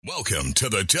Welcome to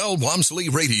the Del Walmsley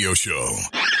Radio Show.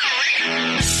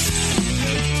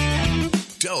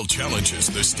 Del challenges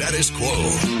the status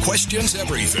quo, questions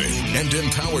everything, and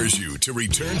empowers you to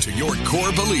return to your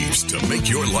core beliefs to make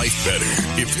your life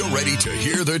better. If you're ready to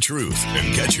hear the truth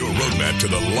and get your roadmap to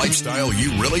the lifestyle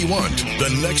you really want,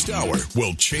 the next hour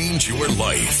will change your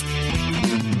life.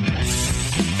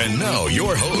 And now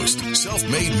your host,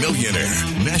 self-made millionaire,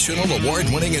 national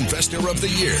award-winning investor of the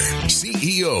year,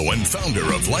 CEO and founder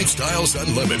of Lifestyles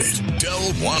Unlimited,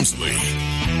 Del Walmsley.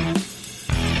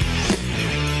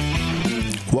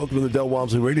 Welcome to the Del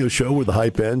Walmsley Radio Show, where the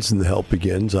hype ends and the help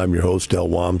begins. I'm your host, Del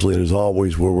Walmsley, and as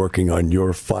always, we're working on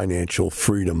your financial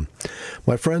freedom.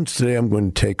 My friends, today I'm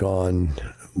going to take on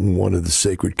one of the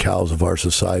sacred cows of our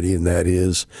society, and that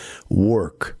is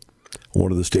work.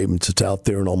 One of the statements that's out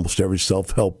there in almost every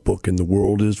self-help book in the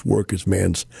world is work is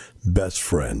man's best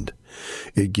friend.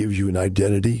 It gives you an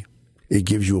identity. It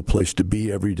gives you a place to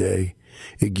be every day.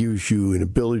 It gives you an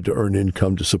ability to earn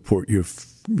income to support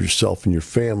yourself and your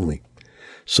family.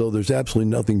 So there's absolutely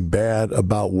nothing bad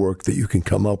about work that you can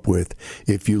come up with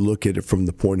if you look at it from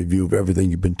the point of view of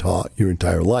everything you've been taught your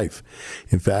entire life.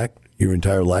 In fact, your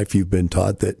entire life you've been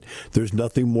taught that there's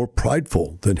nothing more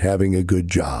prideful than having a good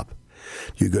job.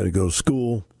 You're going to go to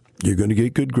school. You're going to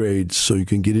get good grades so you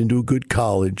can get into a good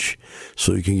college,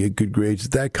 so you can get good grades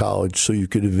at that college, so you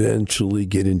can eventually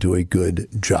get into a good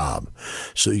job,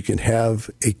 so you can have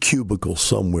a cubicle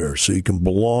somewhere, so you can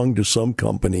belong to some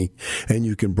company, and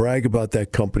you can brag about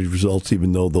that company's results,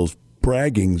 even though those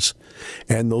braggings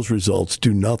and those results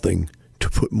do nothing to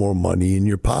put more money in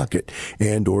your pocket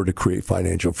and or to create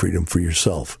financial freedom for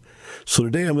yourself. So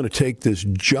today I'm going to take this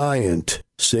giant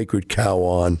sacred cow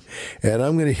on, and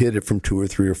I'm going to hit it from 2 or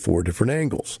 3 or 4 different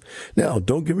angles. Now,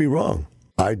 don't get me wrong.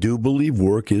 I do believe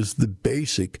work is the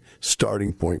basic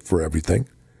starting point for everything,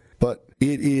 but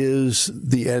it is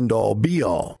the end-all,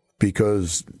 be-all,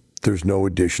 because there's no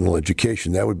additional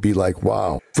education. That would be like,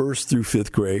 wow, 1st through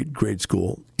 5th grade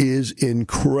school, is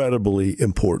incredibly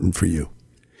important for you.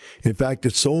 In fact,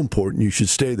 it's so important you should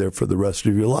stay there for the rest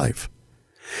of your life.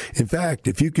 In fact,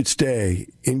 if you could stay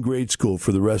in grade school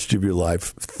for the rest of your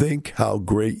life, think how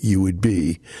great you would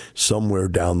be somewhere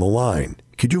down the line.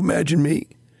 Could you imagine me?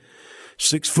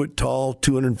 6 foot tall,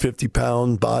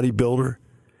 250-pound bodybuilder,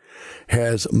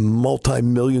 has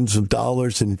multi-millions of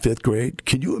dollars in 5th grade.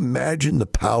 Can you imagine the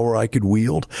power I could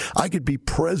wield? I could be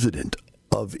president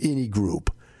of any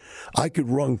group. I could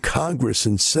run Congress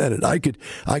and Senate. I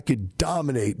could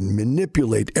dominate and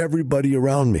manipulate everybody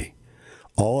around me.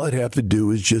 All I'd have to do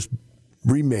is just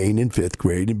remain in 5th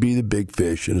grade and be the big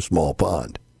fish in a small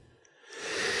pond.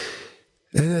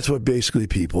 And that's what basically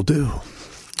people do.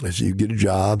 As you get a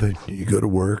job and you go to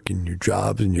work, and your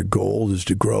job and your goal is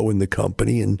to grow in the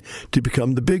company and to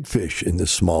become the big fish in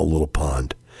this small little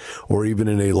pond, or even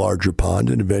in a larger pond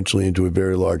and eventually into a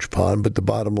very large pond. But the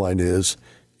bottom line is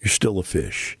you're still a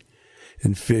fish.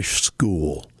 In fish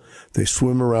school, they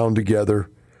swim around together,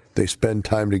 they spend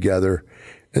time together,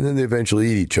 and then they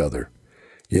eventually eat each other.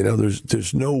 You know,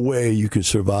 there's no way you can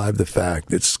survive the fact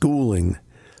that schooling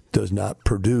does not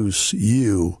produce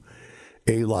you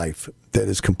a life that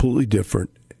is completely different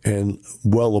and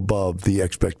well above the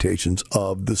expectations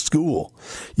of the school.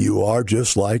 You are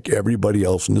just like everybody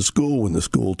else in the school. When the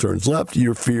school turns left,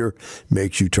 your fear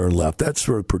makes you turn left. That's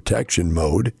for protection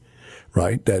mode.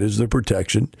 Right? That is the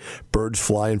protection. Birds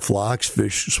fly in flocks,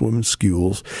 fish swim in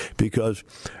schools, because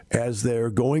as they're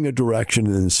going a direction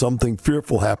and then something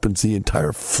fearful happens, the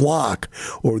entire flock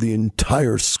or the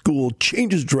entire school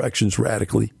changes directions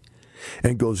radically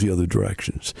and goes the other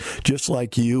directions. Just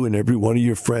like you and every one of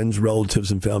your friends,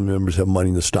 relatives, and family members have money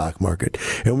in the stock market.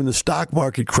 And when the stock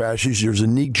market crashes, there's a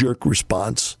knee-jerk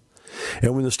response.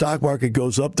 And when the stock market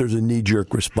goes up, there's a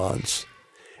knee-jerk response.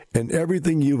 And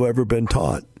everything you've ever been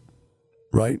taught,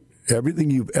 right? Everything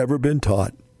you've ever been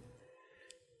taught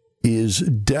is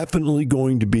definitely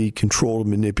going to be controlled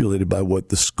and manipulated by what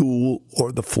the school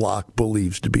or the flock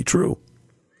believes to be true.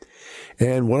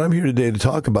 And what I'm here today to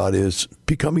talk about is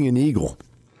becoming an eagle.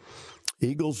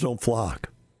 Eagles don't flock.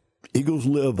 Eagles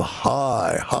live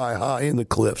high in the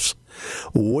cliffs,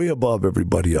 way above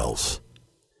everybody else.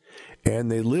 And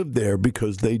they live there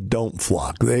because they don't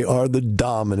flock. They are the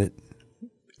dominant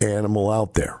animal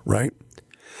out there, right?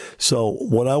 So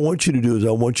what I want you to do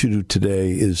is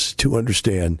today is to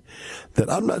understand that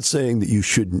I'm not saying that you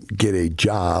shouldn't get a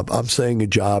job. I'm saying a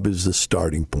job is the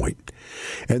starting point,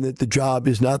 and that the job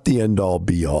is not the end-all,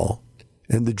 be-all,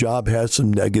 and the job has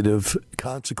some negative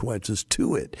consequences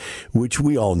to it, which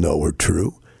we all know are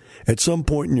true. At some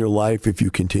point in your life, if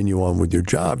you continue on with your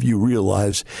job, you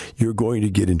realize you're going to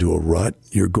get into a rut.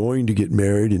 You're going to get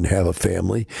married and have a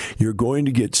family. You're going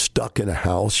to get stuck in a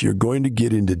house. You're going to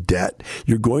get into debt.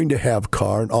 You're going to have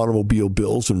car and automobile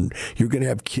bills, and you're going to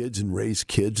have kids and raise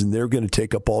kids, and they're going to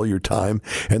take up all your time,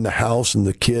 and the house and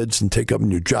the kids, and take up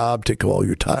your job, take up all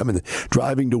your time, and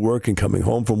driving to work and coming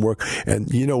home from work.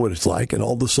 And you know what it's like. And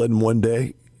all of a sudden one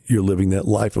day, you're living that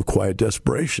life of quiet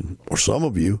desperation. Or some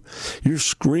of you, you're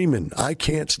screaming, I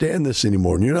can't stand this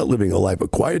anymore. And you're not living a life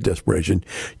of quiet desperation.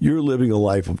 You're living a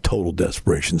life of total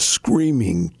desperation,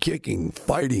 screaming, kicking,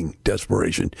 fighting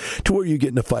desperation, to where you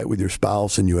get in a fight with your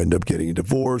spouse and you end up getting a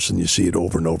divorce, and you see it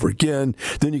over and over again.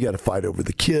 Then you got to fight over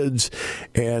the kids.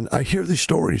 And I hear these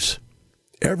stories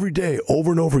every day,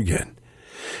 over and over again.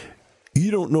 You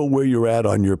don't know where you're at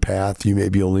on your path. You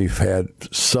maybe only have had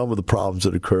some of the problems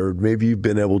that occurred. Maybe you've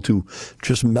been able to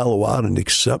just mellow out and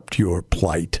accept your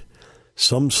plight.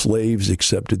 Some slaves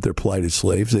accepted their plight as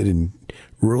slaves. They didn't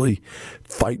really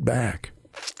fight back.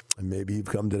 And maybe you've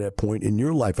come to that point in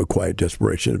your life of quiet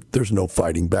desperation. There's no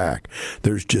fighting back.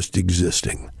 There's just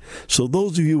existing. So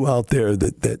those of you out there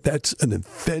that's an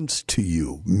offense to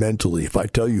you mentally, if I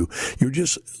tell you you're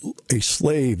just a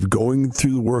slave going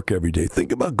through the work every day,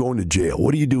 think about going to jail.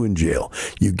 What do you do in jail?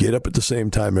 You get up at the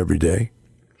same time every day.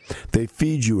 They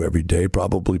feed you every day,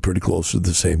 probably pretty close to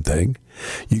the same thing.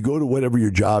 You go to whatever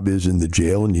your job is in the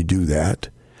jail and you do that.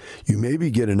 You maybe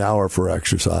get an hour for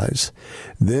exercise.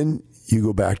 Then you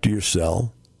go back to your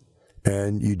cell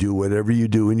and you do whatever you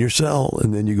do in your cell,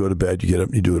 and then you go to bed, you get up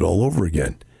and you do it all over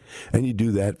again. And you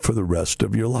do that for the rest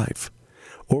of your life,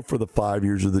 or for the 5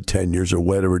 years or the 10 years or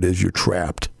whatever it is you're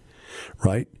trapped,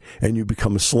 right? And you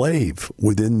become a slave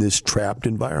within this trapped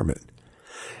environment.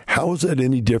 How is that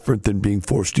any different than being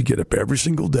forced to get up every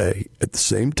single day at the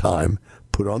same time,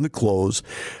 put on the clothes,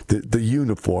 the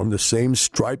uniform, the same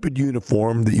striped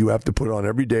uniform that you have to put on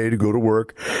every day to go to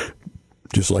work,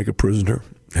 just like a prisoner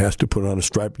has to put on a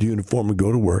striped uniform and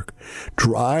go to work,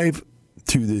 drive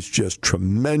through this just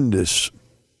tremendous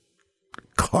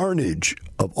carnage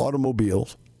of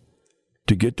automobiles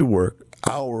to get to work,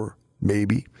 hour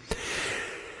maybe,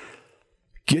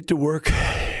 get to work,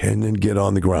 and then get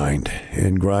on the grind,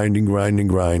 and grind and grind and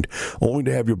grind, only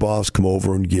to have your boss come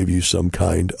over and give you some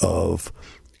kind of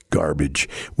garbage.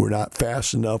 We're not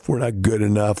fast enough. We're not good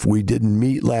enough. We didn't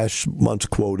meet last month's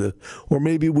quota. Or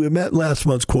maybe we met last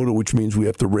month's quota, which means we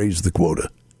have to raise the quota.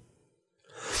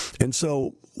 And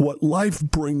so what life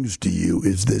brings to you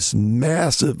is this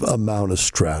massive amount of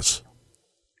stress,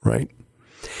 right?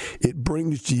 It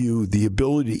brings to you the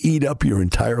ability to eat up your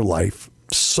entire life,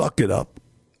 suck it up,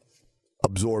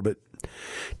 absorb it,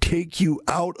 take you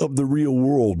out of the real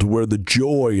world where the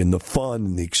joy and the fun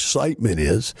and the excitement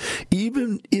is.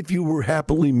 Even if you were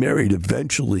happily married,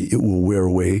 eventually it will wear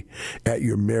away at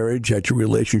your marriage, at your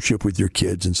relationship with your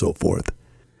kids, and so forth.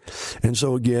 And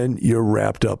so again, you're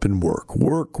wrapped up in work.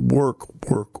 Work.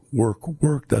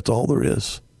 That's all there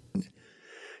is.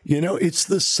 You know, it's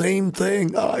the same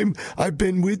thing. I've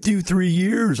been with you 3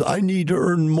 years. I need to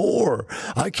earn more.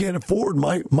 I can't afford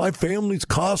my family's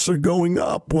costs are going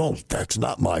up. Well, that's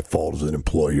not my fault as an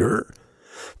employer.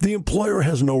 The employer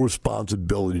has no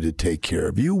responsibility to take care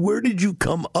of you. Where did you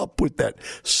come up with that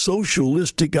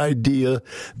socialistic idea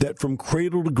that from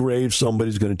cradle to grave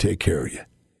somebody's going to take care of you?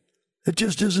 It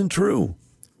just isn't true.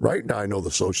 Right now, I know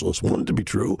the socialists want it to be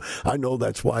true. I know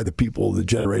that's why the people of the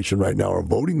generation right now are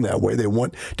voting that way. They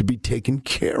want to be taken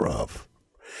care of.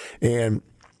 And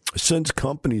since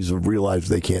companies have realized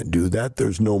they can't do that,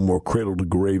 there's no more cradle to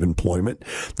grave employment.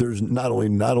 There's not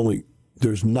only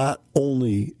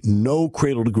no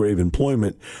cradle to grave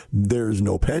employment, there's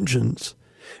no pensions.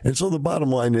 And so the bottom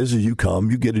line is you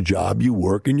come, you get a job, you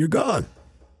work, and you're gone.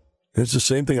 It's the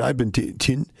same thing I've been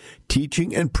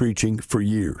teaching and preaching for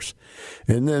years.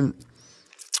 And then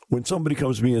when somebody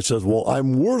comes to me and says, well,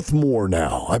 I'm worth more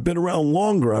now. I've been around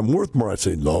longer. I'm worth more. I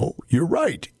say, no, you're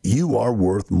right. You are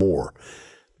worth more.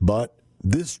 But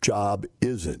this job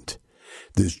isn't.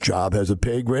 This job has a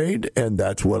pay grade, and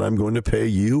that's what I'm going to pay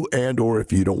you, and or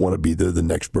if you don't want to be there, the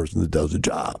next person that does the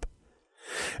job.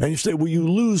 And you say, well, you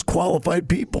lose qualified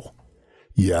people.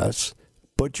 Yes,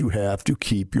 but you have to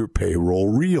keep your payroll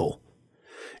real.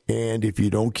 And if you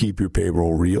don't keep your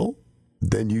payroll real,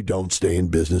 then you don't stay in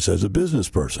business as a business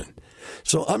person.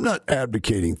 So I'm not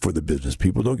advocating for the business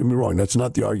people. Don't get me wrong. That's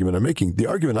not the argument I'm making. The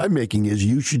argument I'm making is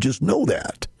you should just know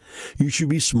that. You should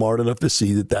be smart enough to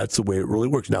see that that's the way it really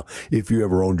works. Now, if you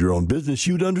ever owned your own business,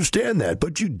 you'd understand that,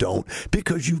 but you don't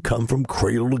because you come from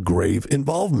cradle to grave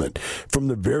involvement. From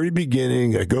the very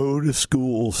beginning, I go to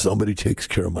school, somebody takes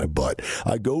care of my butt.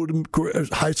 I go to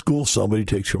high school, somebody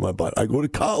takes care of my butt. I go to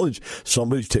college,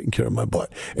 somebody's taking care of my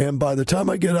butt. And by the time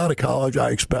I get out of college,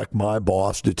 I expect my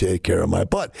boss to take care of my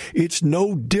butt. It's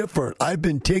no different. I've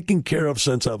been taken care of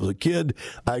since I was a kid.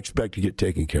 I expect to get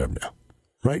taken care of now.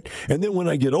 Right? And then when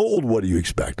I get old, what do you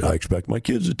expect? I expect my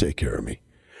kids to take care of me.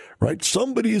 Right?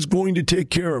 Somebody is going to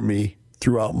take care of me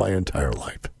throughout my entire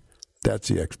life. That's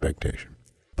the expectation.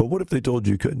 But what if they told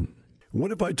you couldn't?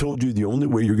 What if I told you the only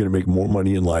way you're going to make more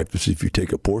money in life is if you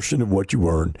take a portion of what you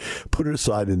earn, put it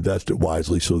aside, and invest it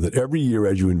wisely so that every year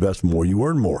as you invest more, you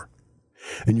earn more.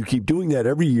 And you keep doing that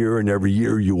every year, and every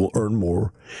year you will earn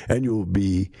more, and you will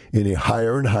be in a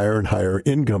higher and higher and higher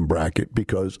income bracket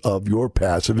because of your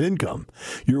passive income.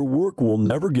 Your work will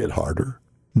never get harder.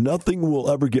 Nothing will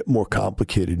ever get more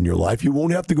complicated in your life. You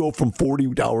won't have to go from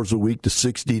 40 hours a week to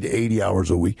 60 to 80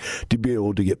 hours a week to be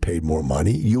able to get paid more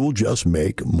money. You'll just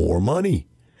make more money.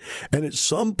 And at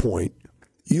some point,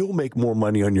 you'll make more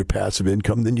money on your passive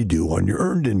income than you do on your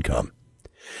earned income.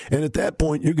 And at that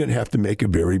point, you're going to have to make a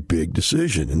very big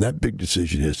decision. And that big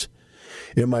decision is,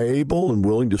 am I able and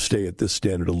willing to stay at this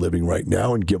standard of living right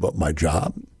now and give up my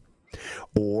job?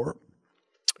 Or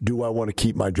do I want to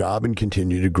keep my job and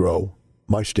continue to grow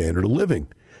my standard of living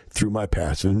through my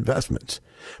passive investments?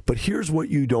 But here's what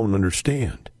you don't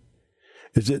understand,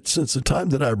 is that since the time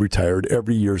that I've retired,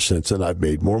 every year since then, I've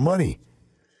made more money.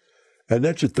 And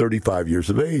that's at 35 years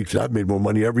of age. I've made more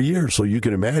money every year. So you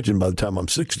can imagine by the time I'm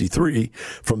 63,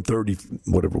 from 30,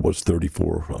 whatever it was,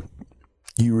 34,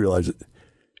 you realize that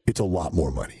it's a lot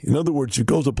more money. In other words, it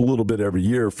goes up a little bit every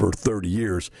year for 30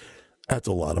 years. That's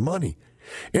a lot of money.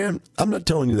 And I'm not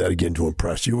telling you that again to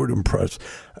impress you or to impress,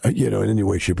 in any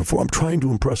way, shape, or form. I'm trying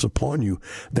to impress upon you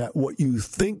that what you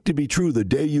think to be true the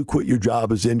day you quit your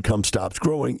job as income stops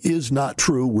growing is not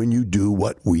true when you do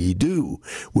what we do,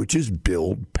 which is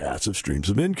build passive streams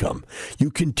of income. You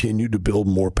continue to build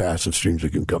more passive streams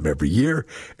of income every year,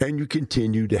 and you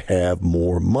continue to have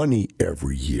more money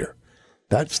every year.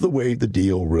 That's the way the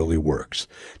deal really works.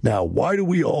 Now, why do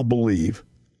we all believe,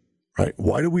 right?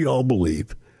 Why do we all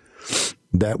believe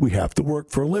that we have to work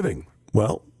for a living?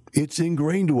 Well, it's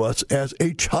ingrained to us as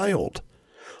a child.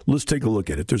 Let's take a look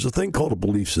at it. There's a thing called a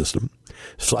belief system,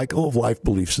 cycle of life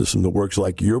belief system that works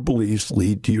like your beliefs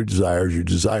lead to your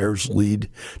desires lead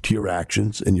to your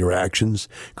actions, and your actions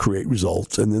create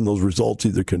results, and then those results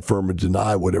either confirm or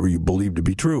deny whatever you believe to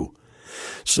be true.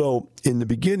 So in the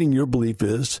beginning, your belief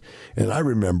is, and I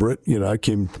remember it, I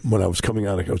came when I was coming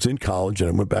out, I was in college, and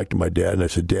I went back to my dad, and I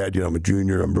said, Dad, I'm a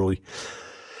junior,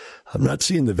 I'm not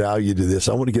seeing the value to this.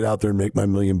 I want to get out there and make my $1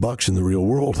 million in the real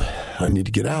world. I need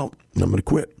to get out, and I'm going to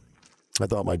quit. I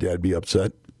thought my dad would be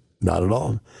upset. Not at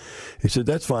all. He said,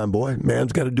 that's fine, boy.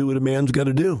 Man's got to do what a man's got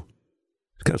to do.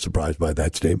 I was kind of surprised by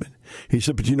that statement. He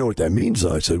said, but you know what that means,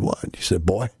 though? I said, what? He said,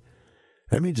 boy,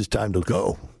 that means it's time to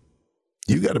go.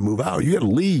 You got to move out. You got to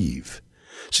leave.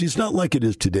 See, it's not like it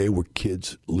is today where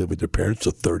kids live with their parents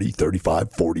to 30,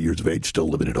 35, 40 years of age, still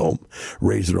living at home,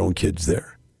 raise their own kids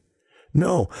there.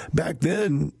 No, back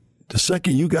then, the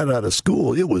second you got out of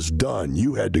school, it was done.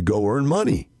 You had to go earn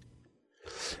money.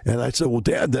 And I said, well,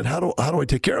 Dad, then how do I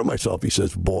take care of myself? He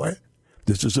says, boy,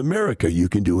 this is America. You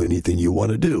can do anything you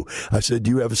want to do. I said,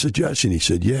 do you have a suggestion? He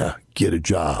said, yeah, get a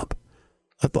job.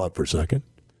 I thought for a second.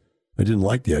 I didn't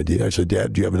like the idea. I said,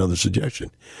 Dad, do you have another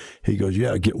suggestion? He goes,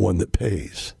 yeah, get one that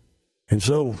pays. And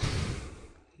so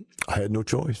I had no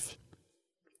choice.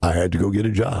 I had to go get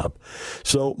a job.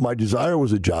 So my desire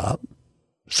was a job.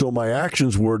 So my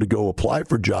actions were to go apply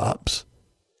for jobs,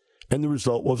 and the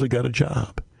result was I got a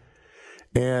job.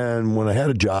 And when I had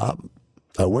a job,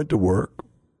 I went to work,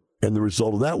 and the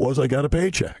result of that was I got a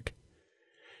paycheck.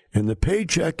 And the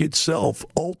paycheck itself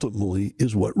ultimately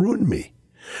is what ruined me.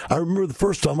 I remember the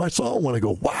first time I saw one, I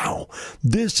go, wow,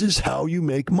 this is how you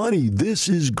make money. This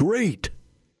is great.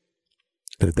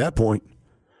 And at that point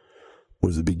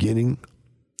was the beginning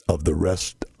of the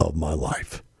rest of my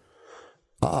life.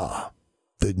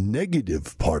 The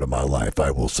negative part of my life,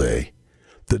 I will say,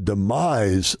 the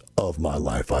demise of my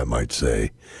life, I might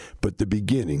say, but the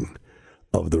beginning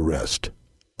of the rest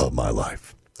of my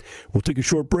life. We'll take a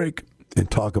short break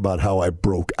and talk about how I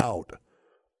broke out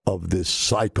of this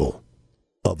cycle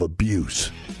of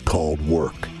abuse called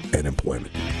work and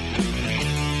employment.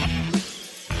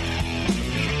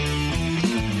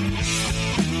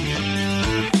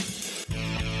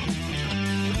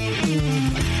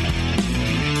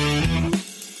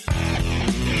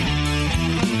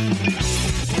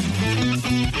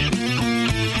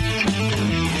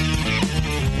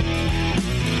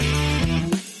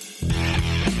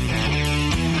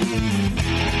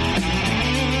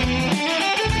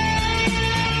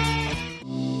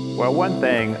 Well, one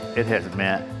thing it has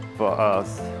meant for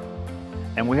us,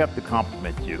 and we have to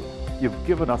compliment you, you've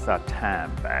given us our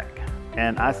time back.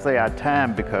 And I say our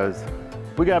time because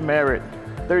we got married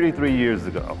 33 years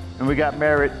ago, and we got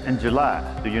married in July.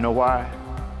 Do you know why?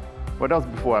 Well, that was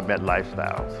before I met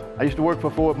Lifestyles. I used to work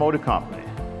for Ford Motor Company,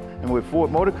 and with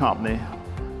Ford Motor Company,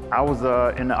 I was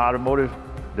in the automotive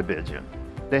division.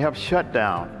 They have shut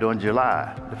down during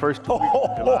July, the first 2 weeks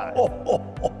of July.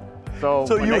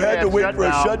 So you had to wait for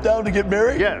a shutdown to get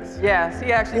married? Yes. Yes,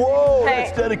 he actually. Whoa,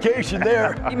 that's dedication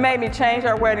there. He made me change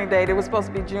our wedding date. It was supposed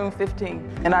to be June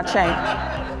 15th, and I changed.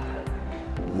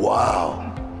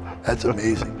 Wow, that's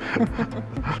amazing.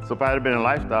 So if I had been in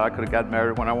Lifestyle, I could have gotten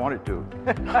married when I wanted to.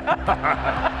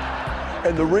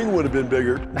 And the ring would have been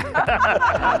bigger.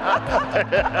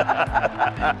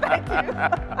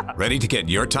 Ready to get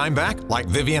your time back like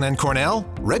Vivian and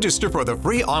Cornell? Register for the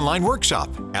free online workshop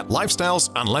at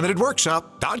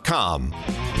lifestylesunlimitedworkshop.com.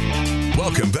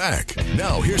 Welcome back.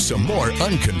 Now here's some more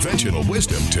unconventional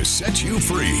wisdom to set you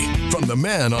free from the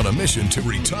man on a mission to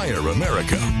retire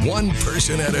America, one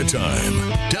person at a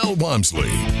time, Del Walmsley.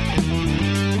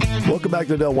 Welcome back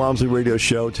to the Del Walmsley Radio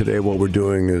Show. Today what we're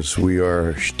doing is we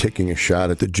are taking a shot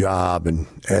at the job, and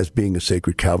as being a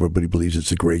sacred cow, everybody believes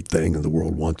it's a great thing and the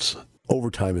world wants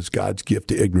overtime is God's gift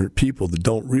to ignorant people that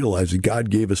don't realize that God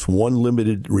gave us one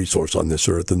limited resource on this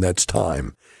earth, and that's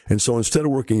time. And so instead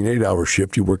of working an 8-hour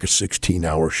shift, you work a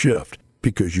 16-hour shift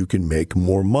because you can make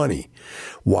more money.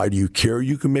 Why do you care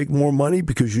you can make more money?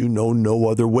 Because you know no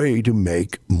other way to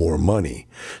make more money.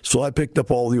 So I picked up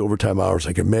all the overtime hours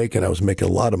I could make, and I was making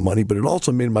a lot of money, but it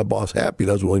also made my boss happy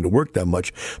that I was willing to work that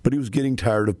much, but he was getting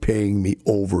tired of paying me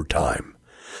overtime.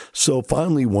 So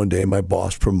finally one day my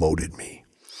boss promoted me.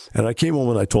 And I came home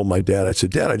and I told my dad, I said,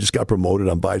 Dad, I just got promoted.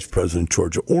 I'm vice president in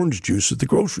charge of orange juice at the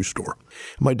grocery store.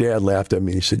 And my dad laughed at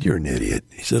me and he said, you're an idiot.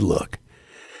 He said, look,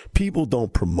 people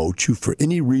don't promote you for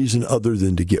any reason other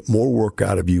than to get more work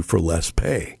out of you for less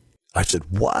pay. I said,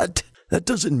 what? That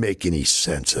doesn't make any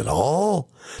sense at all.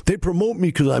 They promote me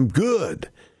because I'm good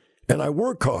and I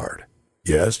work hard.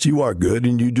 Yes, you are good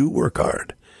and you do work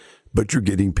hard, but you're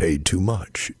getting paid too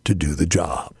much to do the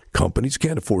job. Companies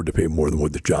can't afford to pay more than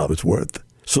what the job is worth.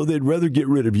 So they'd rather get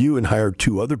rid of you and hire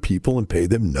 2 other people and pay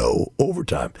them no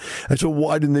overtime. I said,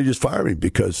 why didn't they just fire me?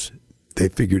 Because they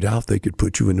figured out they could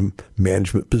put you in a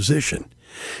management position.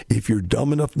 If you're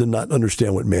dumb enough to not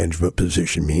understand what management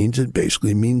position means, it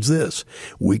basically means this.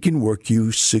 We can work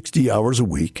you 60 hours a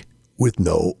week with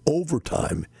no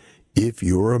overtime if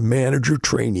you're a manager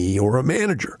trainee or a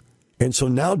manager. And so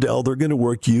now, Del, they're going to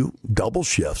work you double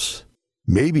shifts,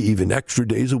 maybe even extra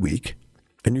days a week,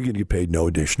 and you're going to get paid no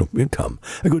additional income.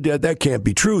 I go, Dad, that can't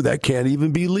be true. That can't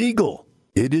even be legal.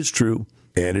 It is true,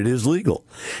 and it is legal.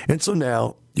 And so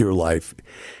now your life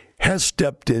has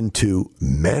stepped into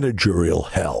managerial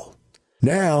hell.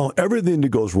 Now, everything that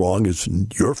goes wrong is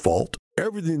your fault.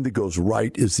 Everything that goes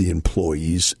right is the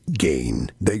employee's gain.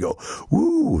 They go,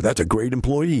 ooh, that's a great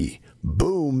employee.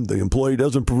 Boom, the employee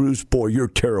doesn't produce. Boy, you're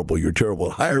terrible. You're terrible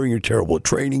at hiring. You're terrible at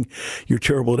training. You're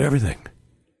terrible at everything.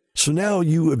 So now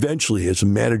you eventually, as a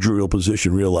managerial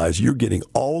position, realize you're getting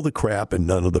all the crap and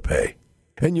none of the pay.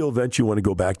 And you'll eventually want to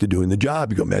go back to doing the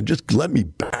job. You go, man, just let me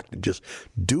back to just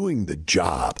doing the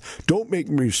job. Don't make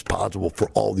me responsible for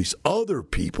all these other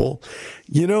people.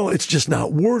 You know, it's just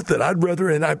not worth it. I'd rather,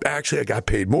 and I got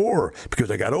paid more because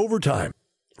I got overtime,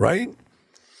 right?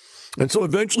 And so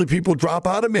eventually people drop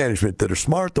out of management that are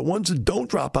smart. The ones that don't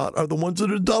drop out are the ones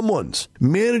that are dumb ones.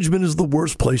 Management is the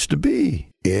worst place to be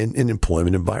in an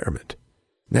employment environment.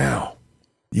 Now,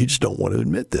 you just don't want to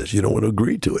admit this. You don't want to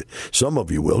agree to it. Some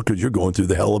of you will because you're going through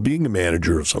the hell of being a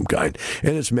manager of some kind.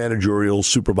 And it's managerial,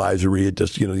 supervisory. It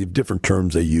just, you have different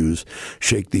terms they use.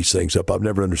 Shake these things up. I've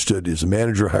never understood. Is a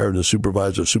manager hiring a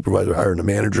supervisor hiring a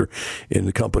manager? In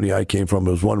the company I came from,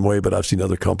 it was one way, but I've seen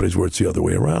other companies where it's the other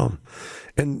way around.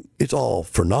 And it's all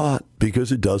for naught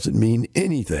because it doesn't mean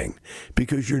anything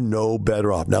because you're no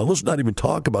better off. Now, let's not even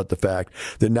talk about the fact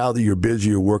that now that you're busy,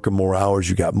 you're working more hours,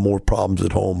 you got more problems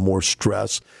at home, more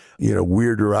stress,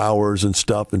 weirder hours and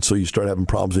stuff. And so you start having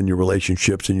problems in your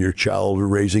relationships and your child you're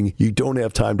raising. You don't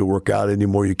have time to work out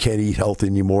anymore. You can't eat healthy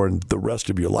anymore. And the rest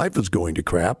of your life is going to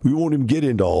crap. We won't even get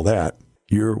into all that.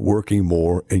 You're working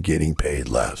more and getting paid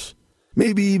less.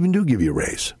 Maybe even do give you a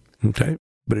raise. Okay.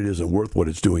 But it isn't worth what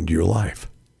it's doing to your life.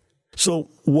 So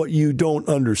what you don't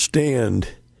understand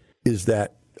is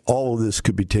that all of this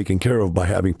could be taken care of by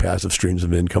having passive streams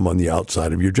of income on the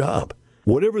outside of your job.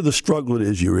 Whatever the struggle it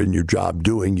is you're in your job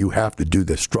doing, you have to do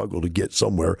the struggle to get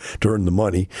somewhere to earn the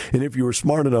money. And if you were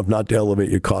smart enough not to elevate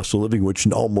your cost of living, which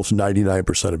almost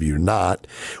 99% of you are not,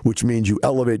 which means you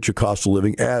elevate your cost of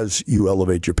living as you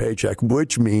elevate your paycheck,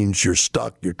 which means you're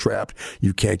stuck, you're trapped,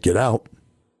 you can't get out.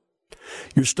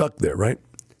 You're stuck there, right?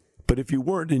 But if you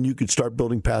weren't and you could start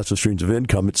building passive streams of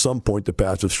income, at some point the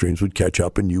passive streams would catch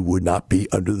up and you would not be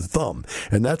under the thumb.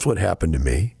 And that's what happened to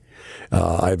me.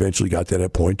 I eventually got to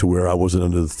that point to where I wasn't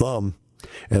under the thumb,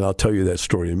 and I'll tell you that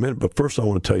story in a minute. But first I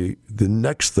want to tell you the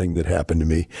next thing that happened to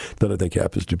me that I think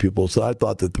happens to people. So I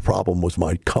thought that the problem was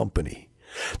my company.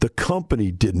 The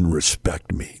company didn't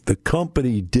respect me. The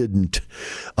company didn't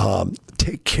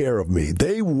take care of me.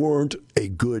 They weren't a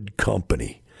good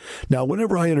company. Now,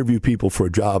 whenever I interview people for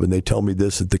a job and they tell me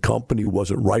this, that the company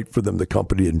wasn't right for them, the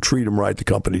company didn't treat them right, the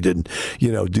company didn't,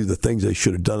 do the things they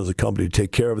should have done as a company to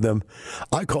take care of them,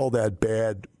 I call that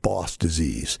bad boss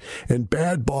disease. And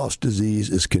bad boss disease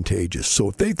is contagious. So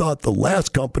if they thought the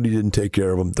last company didn't take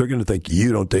care of them, they're going to think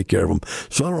you don't take care of them.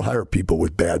 So I don't hire people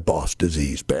with bad boss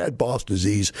disease. Bad boss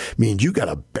disease means you got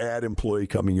a bad employee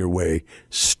coming your way.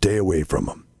 Stay away from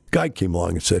them. Guy came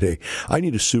along and said, hey, I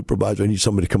need a supervisor. I need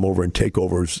somebody to come over and take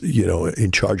over,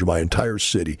 in charge of my entire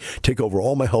city, take over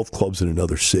all my health clubs in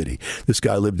another city. This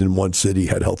guy lived in one city,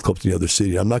 had health clubs in the other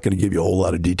city. I'm not going to give you a whole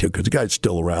lot of detail because the guy's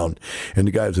still around, and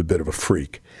the guy is a bit of a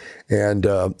freak. And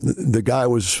the guy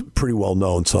was pretty well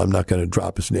known, so I'm not going to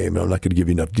drop his name, and I'm not going to give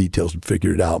you enough details to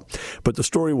figure it out. But the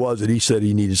story was that he said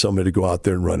he needed somebody to go out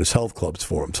there and run his health clubs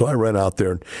for him. So I ran out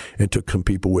there and took some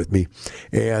people with me.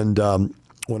 And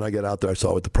when I got out there, I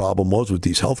saw what the problem was with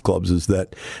these health clubs is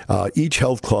that each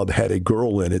health club had a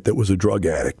girl in it that was a drug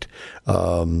addict.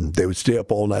 They would stay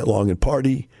up all night long and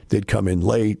party. They'd come in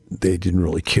late. They didn't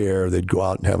really care. They'd go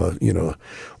out and have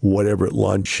whatever at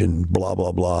lunch and blah,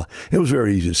 blah, blah. It was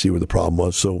very easy to see where the problem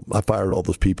was. So I fired all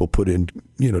those people, put in,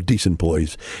 decent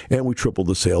employees, and we tripled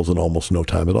the sales in almost no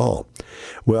time at all.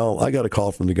 Well, I got a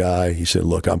call from the guy. He said,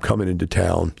 look, I'm coming into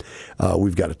town.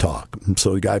 We've got to talk. And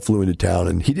so the guy flew into town,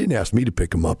 and he didn't ask me to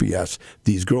pick him up. He asked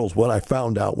these girls. What I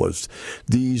found out was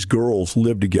these girls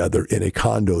lived together in a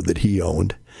condo that he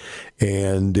owned.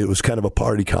 And it was kind of a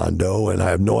party condo, and I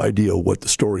have no idea what the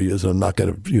story is. I'm not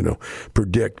going to,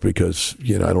 predict because,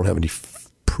 I don't have any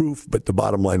proof. But the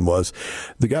bottom line was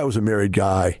the guy was a married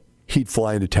guy. He'd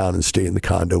fly into town and stay in the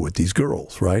condo with these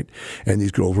girls, right? And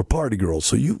these girls were party girls.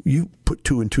 So you put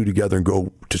 2 and 2 together and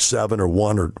go to 7 or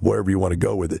 1 or wherever you want to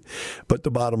go with it. But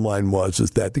the bottom line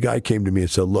is that the guy came to me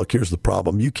and said, look, here's the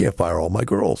problem. You can't fire all my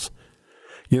girls.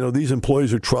 These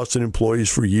employees are trusted employees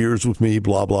for years with me,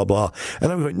 blah, blah, blah.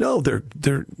 And I'm like, no, they're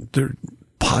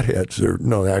potheads.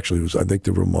 I think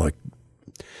they were more like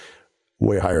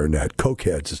way higher than that.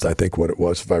 Cokeheads is, I think, what it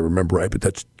was, if I remember right. But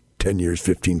that's 10 years,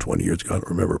 15, 20 years ago. I don't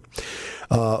remember.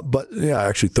 But yeah,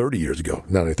 actually 30 years ago,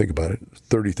 now that I think about it,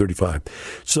 30, 35.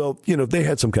 So, they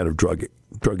had some kind of drug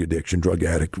addiction, drug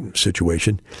addict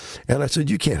situation. And I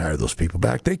said, you can't hire those people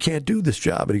back. They can't do this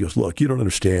job. And he goes, look, you don't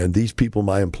understand. These people,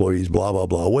 my employees, blah, blah,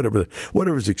 blah, whatever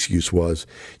his excuse was,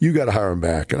 you got to hire them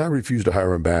back. And I refused to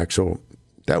hire them back. So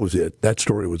that was it. That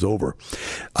story was over.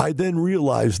 I then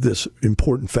realized this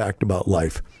important fact about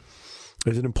life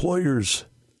is that employers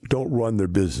don't run their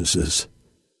businesses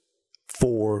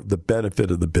for the benefit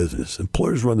of the business.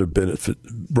 Employers run their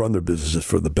businesses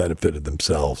for the benefit of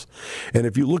themselves. And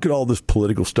if you look at all this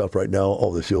political stuff right now,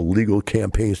 all this illegal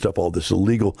campaign stuff, all this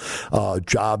illegal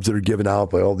jobs that are given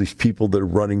out by all these people that are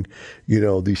running,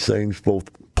 these things both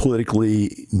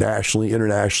politically, nationally,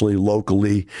 internationally,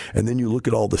 locally, and then you look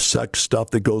at all the sex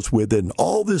stuff that goes with it and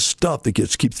all this stuff that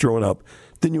keeps throwing up,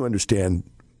 then you understand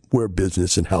where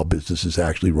business and how business is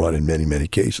actually run in many, many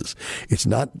cases. It's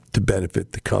not to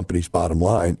benefit the company's bottom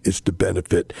line. It's to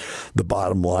benefit the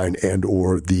bottom line and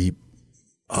or the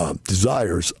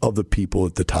desires of the people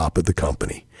at the top of the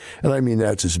company. And I mean,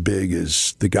 that's as big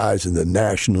as the guys in the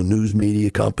national news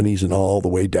media companies and all the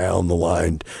way down the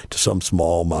line to some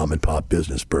small mom and pop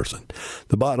business person.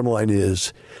 The bottom line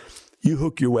is, you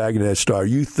hook your wagon at Star.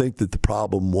 You think that the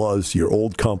problem was your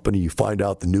old company. You find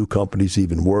out the new company's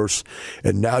even worse.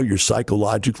 And now you're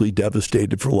psychologically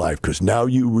devastated for life because now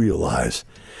you realize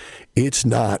it's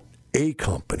not a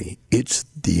company. It's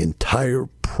the entire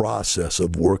process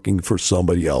of working for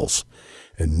somebody else.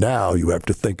 And now you have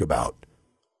to think about,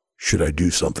 should I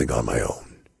do something on my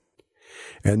own?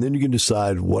 And then you can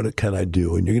decide, what can I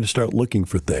do? And you're going to start looking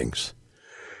for things.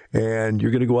 And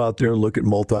you're going to go out there and look at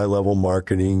multi-level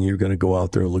marketing. You're going to go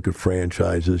out there and look at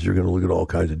franchises. You're going to look at all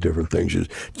kinds of different things.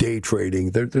 Day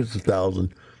trading. There's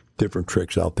 1,000 different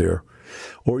tricks out there.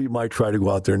 Or you might try to go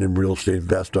out there and in real estate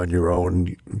invest on your own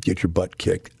and get your butt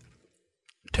kicked.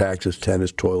 taxes,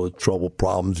 tennis, toilet, trouble,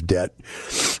 problems, debt,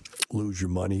 lose your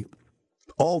money.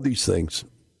 All these things,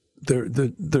 they're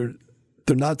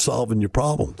not solving your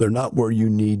problem. They're not where you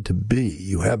need to be.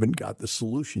 You haven't got the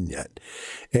solution yet.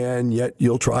 And yet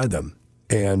you'll try them.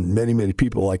 And many, many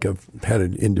people, like I've had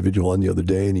an individual on the other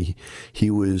day, and he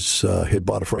had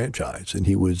bought a franchise, and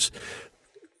he was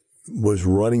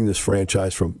running this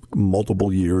franchise for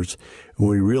multiple years. And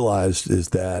what he realized is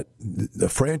that the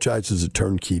franchise is a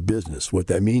turnkey business. What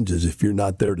that means is if you're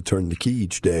not there to turn the key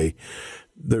each day,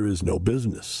 there is no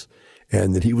business.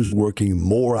 And that he was working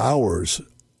more hours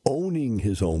owning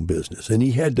his own business, and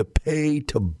he had to pay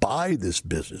to buy this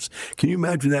business. Can you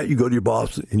imagine that? You go to your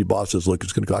boss, and your boss says, look,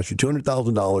 it's going to cost you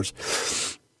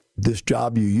 $200,000. This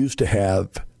job you used to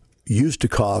have used to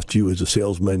cost you as a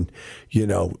salesman,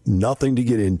 nothing to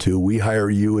get into. We hire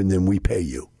you, and then we pay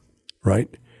you, right?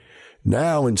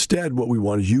 Now, instead, what we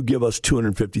want is you give us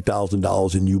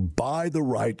 $250,000, and you buy the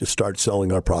right to start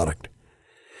selling our product.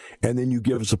 And then you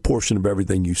give us a portion of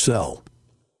everything you sell.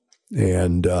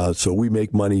 And so we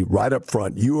make money right up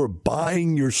front. You are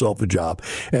buying yourself a job.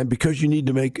 And because you need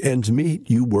to make ends meet,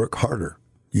 you work harder.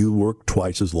 You work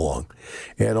twice as long.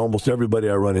 And almost everybody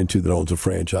I run into that owns a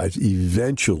franchise,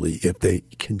 eventually, if they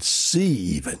can see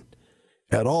even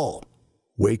at all,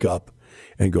 wake up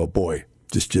and go, boy,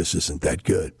 this just isn't that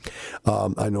good.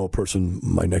 I know a person,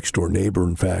 my next door neighbor,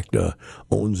 in fact,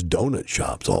 owns donut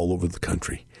shops all over the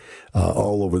country.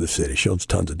 All over the city. She owns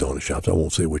tons of donut shops. I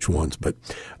won't say which ones, but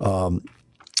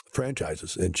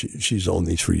franchises. And she's owned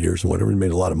these for years and whatever, and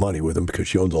made a lot of money with them because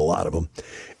she owns a lot of them.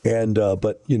 And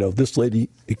but this lady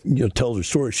tells her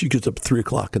story. She gets up at 3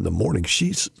 o'clock in the morning.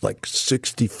 She's like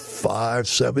 65,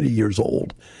 70 years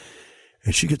old,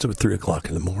 and she gets up at 3 o'clock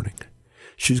in the morning.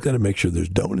 She's got to make sure there's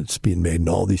donuts being made in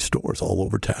all these stores all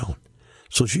over town.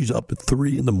 So she's up at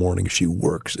 3 in the morning. She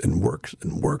works and works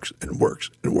and works and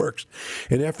works and works.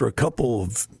 And after a couple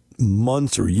of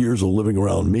months or years of living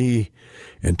around me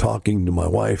and talking to my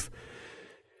wife,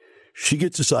 she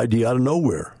gets this idea out of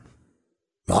nowhere.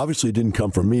 Obviously, it didn't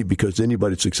come from me because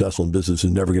anybody successful in business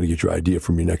is never going to get your idea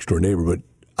from your next door neighbor. But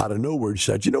out of nowhere,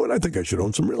 she said, you know what, I think I should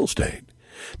own some real estate.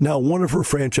 Now, one of her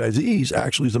franchisees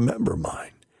actually is a member of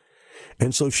mine.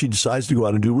 And so she decides to go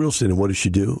out and do real estate. And what does she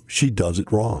do? She does it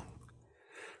wrong.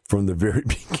 From the very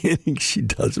beginning, she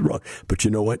does it wrong. But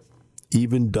you know what?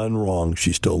 Even done wrong,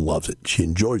 she still loves it. She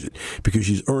enjoys it because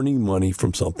she's earning money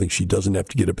from something she doesn't have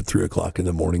to get up at 3 o'clock in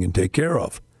the morning and take care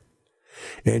of.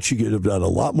 And she could have done a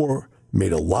lot more,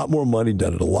 made a lot more money,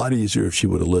 done it a lot easier if she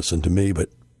would have listened to me.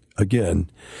 But again,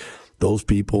 those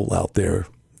people out there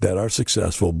that are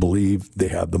successful believe they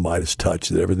have the Midas touch,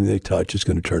 that everything they touch is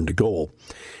going to turn to gold.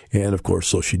 And of course,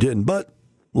 so she didn't. But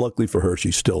luckily for her,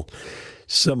 she's still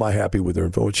semi-happy with her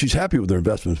investments. She's happy with her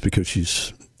investments because she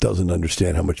doesn't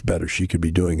understand how much better she could be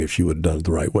doing if she would have done it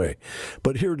the right way.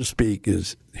 But here to speak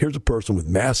is, here's a person with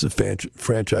massive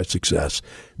franchise success,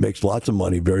 makes lots of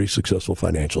money, very successful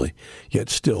financially, yet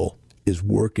still is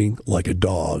working like a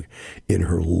dog in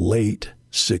her late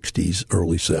 60s,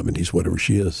 early 70s, whatever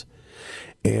she is.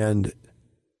 And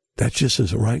that just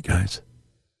isn't right, guys.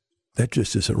 That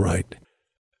just isn't right.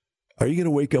 Are you going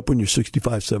to wake up when you're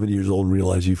 65, 70 years old and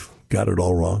realize you've got it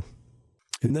all wrong?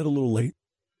 Isn't that a little late?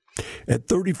 At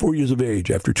 34 years of age,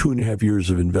 after 2.5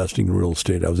 years of investing in real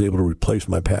estate, I was able to replace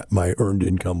my earned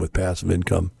income with passive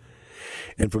income.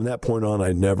 And from that point on,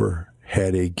 I never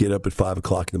had a get up at 5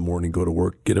 o'clock in the morning, go to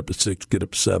work, get up at 6, get up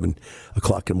at 7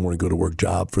 o'clock in the morning, go to work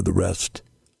job for the rest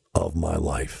of my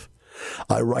life.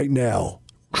 I right now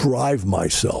drive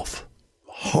myself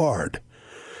hard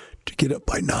to get up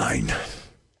by 9.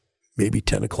 Maybe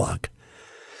 10 o'clock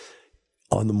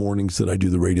on the mornings that I do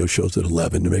the radio shows at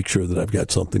 11 to make sure that I've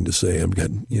got something to say. I've got,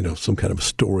 some kind of a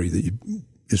story that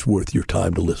is worth your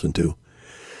time to listen to.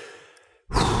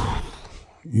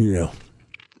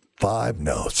 5,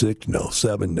 no. 6, no.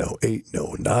 7, no. 8,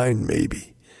 no. 9,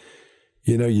 maybe.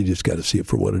 You just got to see it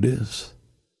for what it is.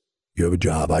 You have a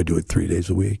job. I do it 3 days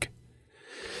a week.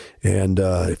 And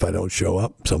if I don't show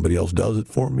up, somebody else does it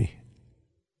for me.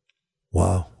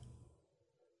 Wow.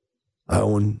 I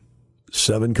own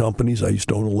 7 companies. I used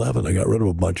to own 11. I got rid of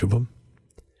a bunch of them.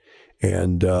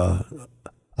 And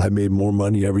I made more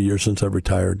money every year since I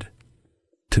retired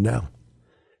to now.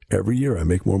 Every year I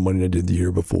make more money than I did the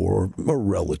year before, or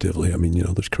relatively. I mean,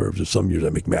 there's curves. There's some years I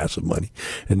make massive money,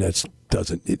 and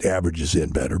it averages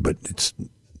in better, but it's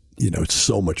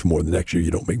so much more. The next year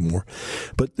you don't make more.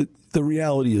 But the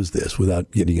reality is this,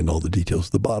 without getting into all the details,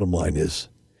 the bottom line is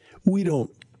we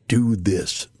don't do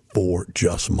this for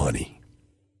just money.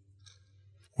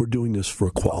 We're doing this for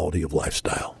a quality of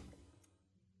lifestyle.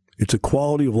 It's a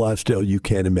quality of lifestyle you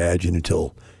can't imagine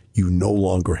until You no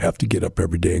longer have to get up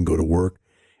every day and go to work.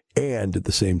 And at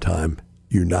the same time,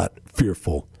 you're not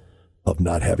fearful of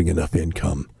not having enough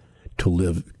income to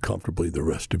live comfortably the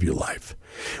rest of your life.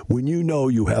 When you know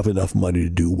you have enough money to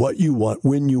do what you want,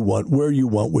 when you want, where you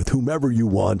want, with whomever you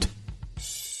want,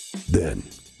 then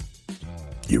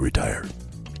you retire.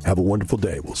 Have a wonderful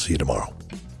day. We'll see you tomorrow.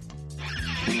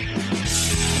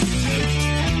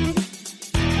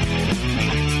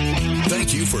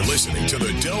 Thank you for listening to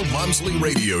the Del Walmsley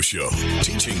Radio Show,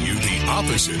 teaching you the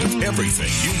opposite of everything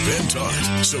you've been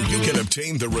taught so you can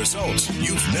obtain the results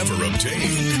you've never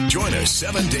obtained. Join us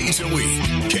 7 days a week.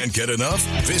 Can't get enough?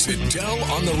 Visit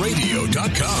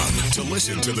DelOnTheRadio.com to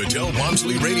listen to the Del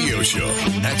Walmsley Radio Show,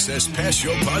 access past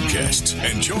show podcasts,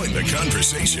 and join the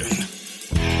conversation.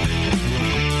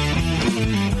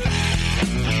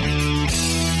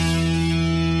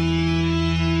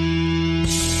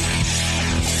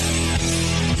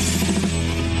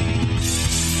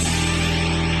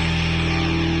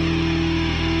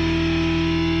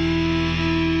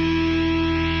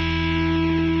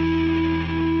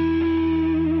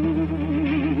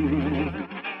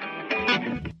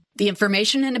 The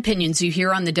information and opinions you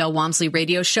hear on the Del Walmsley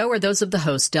Radio Show are those of the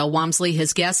host, Del Walmsley,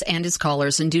 his guests, and his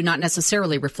callers, and do not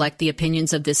necessarily reflect the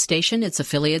opinions of this station, its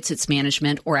affiliates, its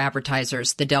management, or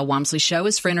advertisers. The Del Walmsley Show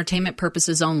is for entertainment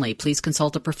purposes only. Please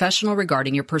consult a professional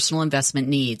regarding your personal investment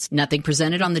needs. Nothing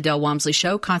presented on the Del Walmsley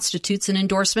Show constitutes an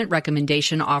endorsement,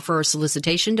 recommendation, offer, or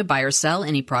solicitation to buy or sell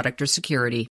any product or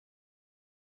security.